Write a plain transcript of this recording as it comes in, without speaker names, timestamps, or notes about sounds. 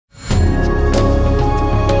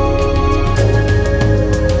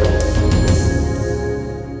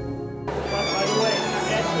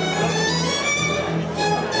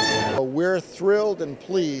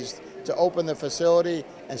pleased to open the facility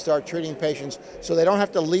and start treating patients so they don't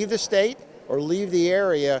have to leave the state or leave the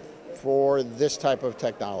area for this type of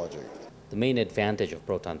technology. The main advantage of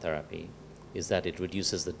proton therapy is that it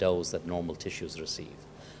reduces the dose that normal tissues receive.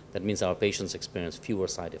 That means our patients experience fewer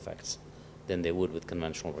side effects than they would with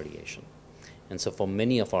conventional radiation. And so for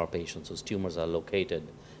many of our patients whose tumors are located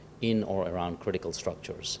in or around critical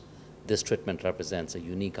structures, this treatment represents a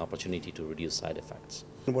unique opportunity to reduce side effects.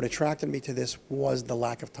 And what attracted me to this was the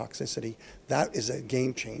lack of toxicity. That is a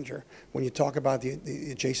game changer. When you talk about the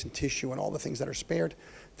adjacent tissue and all the things that are spared,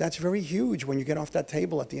 that's very huge when you get off that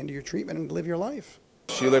table at the end of your treatment and live your life.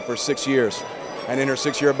 She lived for 6 years, and in her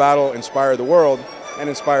 6-year battle inspired the world and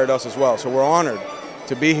inspired us as well. So we're honored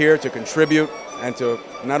to be here to contribute and to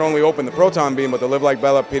not only open the proton beam, but the Live Like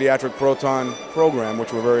Bella Pediatric Proton Program,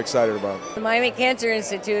 which we're very excited about. The Miami Cancer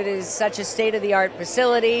Institute is such a state-of-the-art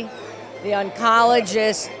facility. The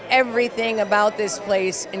oncologists, everything about this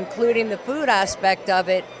place, including the food aspect of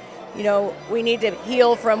it. You know, we need to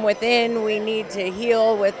heal from within. We need to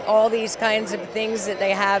heal with all these kinds of things that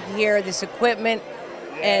they have here, this equipment,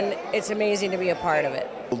 and it's amazing to be a part of it.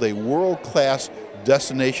 A world-class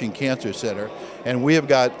destination cancer center, and we have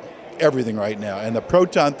got everything right now, and the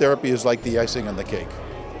proton therapy is like the icing on the cake.